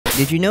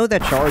Did you know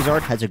that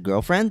Charizard has a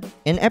girlfriend?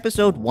 In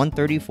episode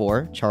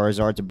 134,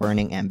 Charizard's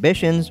Burning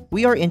Ambitions,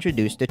 we are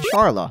introduced to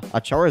Charla, a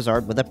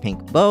Charizard with a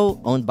pink bow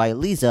owned by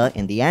Lisa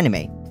in the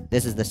anime.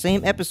 This is the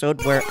same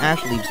episode where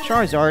Ash leaves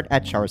Charizard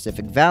at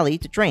Charcific Valley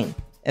to train.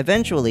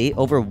 Eventually,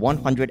 over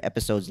 100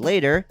 episodes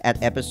later,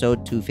 at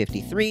episode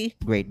 253,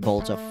 Great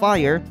Bolts of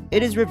Fire,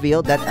 it is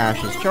revealed that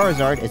Ash's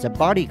Charizard is a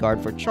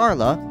bodyguard for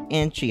Charla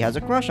and she has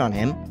a crush on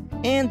him,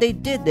 and they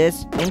did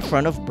this in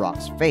front of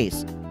Brock's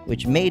face,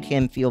 which made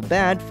him feel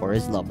bad for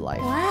his love life.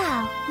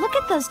 Wow, look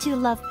at those two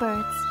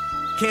lovebirds.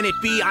 Can it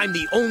be I'm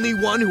the only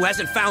one who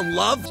hasn't found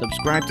love?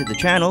 Subscribe to the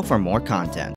channel for more content.